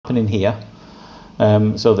happening here.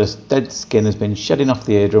 So this dead skin has been shedding off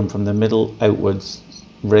the eardrum from the middle outwards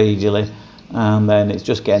radially, and then it's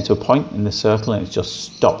just getting to a point in the circle and it's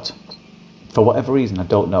just stopped. For whatever reason, I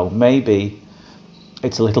don't know. Maybe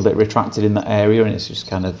it's a little bit retracted in that area and it's just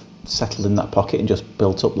kind of settled in that pocket and just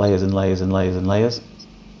built up layers and layers and layers and layers.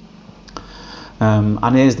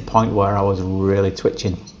 And here's the point where I was really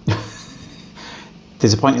twitching.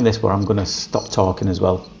 There's a point in this where I'm going to stop talking as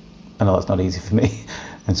well. I know that's not easy for me,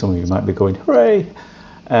 and some of you might be going, hooray!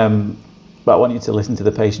 But I want you to listen to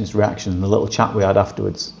the patient's reaction and the little chat we had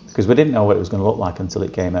afterwards, because we didn't know what it was going to look like until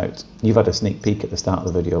it came out. You've had a sneak peek at the start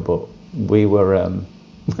of the video, but we were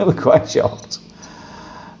quite shocked.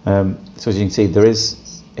 So as you can see, there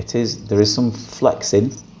is some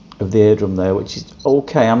flexing of the eardrum there, which is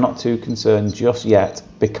okay. I'm not too concerned just yet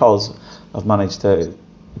because I've managed to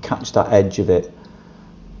catch that edge of it,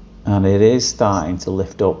 and it is starting to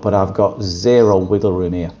lift up, but I've got zero wiggle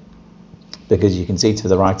room here, because you can see to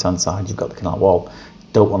the right hand side you've got the canal wall.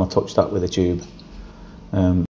 Don't want to touch that with a tube.